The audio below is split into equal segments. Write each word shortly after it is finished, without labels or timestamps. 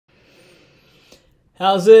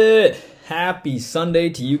How's it? Happy Sunday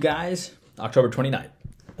to you guys, October 29th.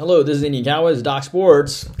 Hello, this is Indian Cowboys, Doc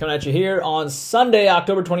Sports, coming at you here on Sunday,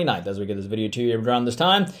 October 29th, as we get this video to you around this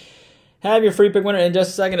time. Have your free pick winner in just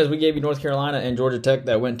a second, as we gave you North Carolina and Georgia Tech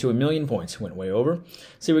that went to 1,000,000 points, went way over.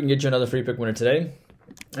 See if we can get you another free pick winner today.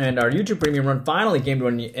 And our YouTube premium run finally came to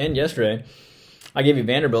an end yesterday. I gave you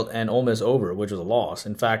Vanderbilt and Ole Miss over, which was a loss.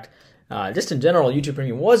 In fact, just in general, YouTube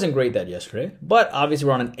Premium wasn't great that yesterday, but obviously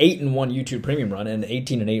we're on an 8-1 YouTube Premium run and an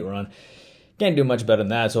 18-8 run. Can't do much better than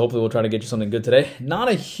that, so hopefully we'll try to get you something good today. Not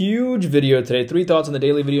a huge video today. 3 thoughts on the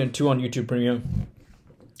daily video and 2 on YouTube Premium.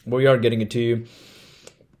 But we are getting it to you.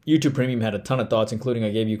 YouTube Premium had a ton of thoughts, including I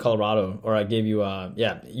gave you Colorado, or I gave you,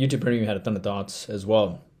 YouTube Premium had a ton of thoughts as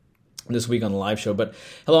well this week on the live show. But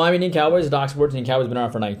hello, I'm Indian Cowboys, Doc Sports. Indian Cowboys been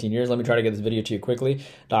around for 19 years. Let me try to get this video to you quickly.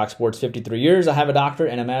 Doc Sports, 53 years. I have a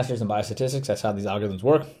doctorate and a master's in biostatistics. That's how these algorithms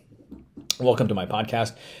work. Welcome to my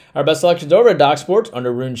podcast. Our best selections over at Doc Sports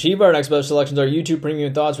under Rune Shiva. Our next best selections are YouTube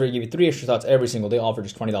Premium Thoughts, where we give you 3 extra thoughts every single day, all for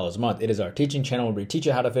just $20 a month. It is our teaching channel where we teach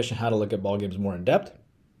you how to fish and how to look at ball games more in depth.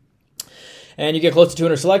 And you get close to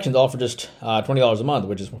 200 selections, all for just $20 a month,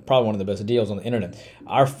 which is probably one of the best deals on the internet.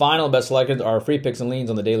 Our final best selections are free picks and leans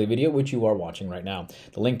on the daily video, which you are watching right now.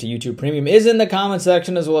 The link to YouTube Premium is in the comment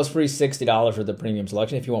section, as well as free $60 for the premium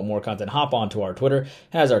selection. If you want more content, hop on to our Twitter.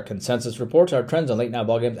 Has our consensus reports, our trends on late night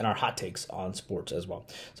ball games, and our hot takes on sports as well.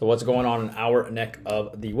 So what's going on in our neck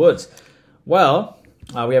of the woods? Well,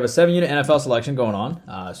 we have a 7-unit NFL selection going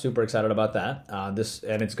on. Super excited about that. And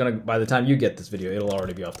it's gonna, by the time you get this video, it'll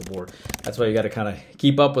already be off the board. That's why you got to kind of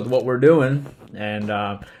keep up with what we're doing. And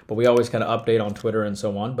but we always kind of update on Twitter and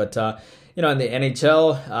so on. But in the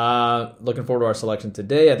NHL, looking forward to our selection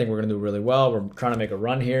today. I think we're gonna do really well. We're trying to make a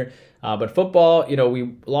run here. But football,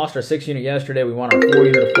 we lost our 6-unit yesterday. We won our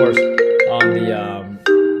 4-unit, of course, on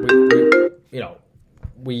the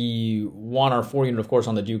we won our 4-unit, of course,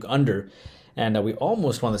 on the Duke under. And we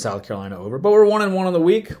almost won the South Carolina over. But we're 1-1 on the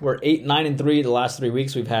week. We're 8-9-3 the last 3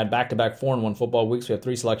 weeks. We've had back-to-back 4-1 football weeks. We have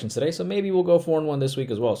 3 selections today, so maybe we'll go 4-1 this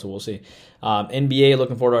week as well, so we'll see. NBA,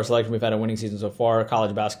 looking forward to our selection. We've had a winning season so far.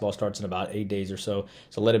 College basketball starts in about 8 days or so.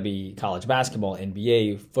 So let it be college basketball,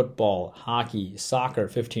 NBA, football, hockey, soccer,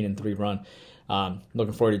 15-3 run.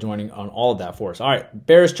 Looking forward to joining on all of that for us. All right,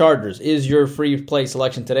 Bears-Chargers is your free play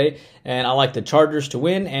selection today, and I like the Chargers to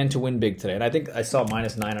win and to win big today. And I think I saw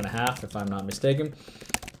minus 9.5, if I'm not mistaken.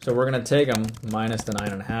 So we're going to take them minus the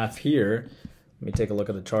 9.5 here. Let me take a look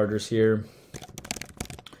at the Chargers here.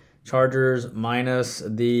 Chargers minus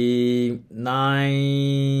the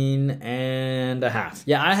 9.5.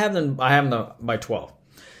 Yeah, I have them by 12.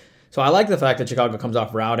 So I like the fact that Chicago comes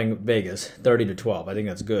off routing Vegas 30-12. I think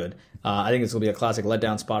that's good. I think it's going to be a classic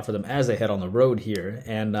letdown spot for them as they head on the road here.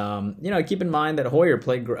 And, keep in mind that Hoyer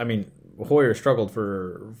struggled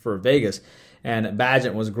for Vegas, and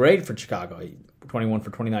Badgett was great for Chicago. 21 for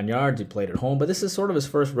 29 yards. He played at home, but this is sort of his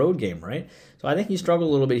first road game, right? So I think he struggled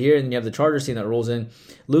a little bit here. And you have the Chargers team that rolls in,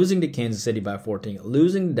 losing to Kansas City by 14,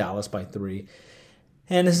 losing to Dallas by 3.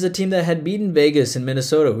 And this is a team that had beaten Vegas and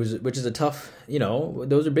Minnesota, which is a tough,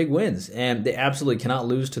 those are big wins. And they absolutely cannot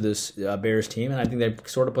lose to this Bears team. And I think they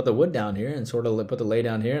sort of put the wood down here and sort of put the lay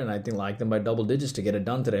down here. And I think like them by double digits to get it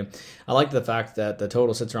done today. I like the fact that the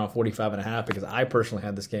total sits around 45.5 because I personally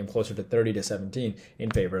had this game closer to 30-17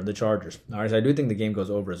 in favor of the Chargers. All right, so I do think the game goes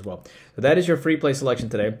over as well. So that is your free play selection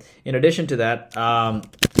today. In addition to that,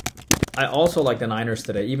 I also like the Niners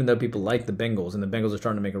today, even though people like the Bengals, and the Bengals are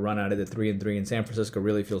starting to make a run out of it at 3-3, and San Francisco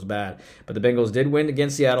really feels bad. But the Bengals did win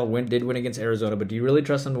against Seattle, did win against Arizona, but do you really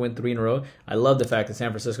trust them to win 3 in a row? I love the fact that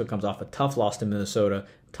San Francisco comes off a tough loss to Minnesota,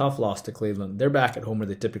 tough loss to Cleveland. They're back at home where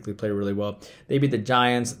they typically play really well. They beat the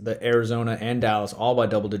Giants, the Arizona, and Dallas all by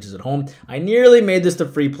double digits at home. I nearly made this the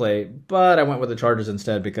free play, but I went with the Chargers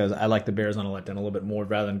instead because I like the Bears on a letdown a little bit more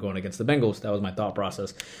rather than going against the Bengals. That was my thought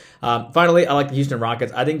process. Finally, I like the Houston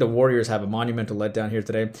Rockets. I think the Warriors have a monumental letdown here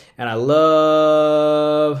today, and I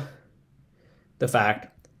love the fact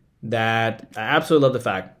that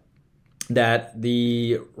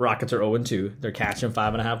the Rockets are 0-2. They're catching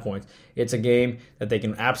 5.5 points. It's a game that they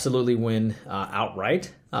can absolutely win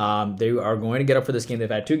outright. They are going to get up for this game. They've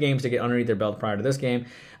had 2 games to get underneath their belt prior to this game.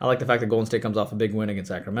 I like the fact that Golden State comes off a big win against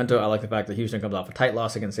Sacramento. I like the fact that Houston comes off a tight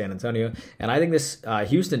loss against San Antonio. And I think this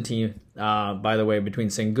Houston team, by the way, between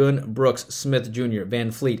Sengun, Brooks, Smith Jr.,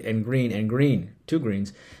 Van Fleet, and Green, 2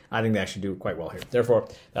 greens, I think they actually do quite well here. Therefore,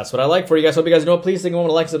 that's what I like for you guys. Hope you guys know. Please take a moment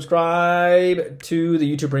to like, subscribe to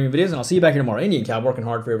the YouTube Premium videos, and I'll see you back here tomorrow. Indian Cowboy, working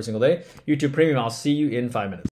hard for every single day. YouTube Premium, I'll see you in 5 minutes.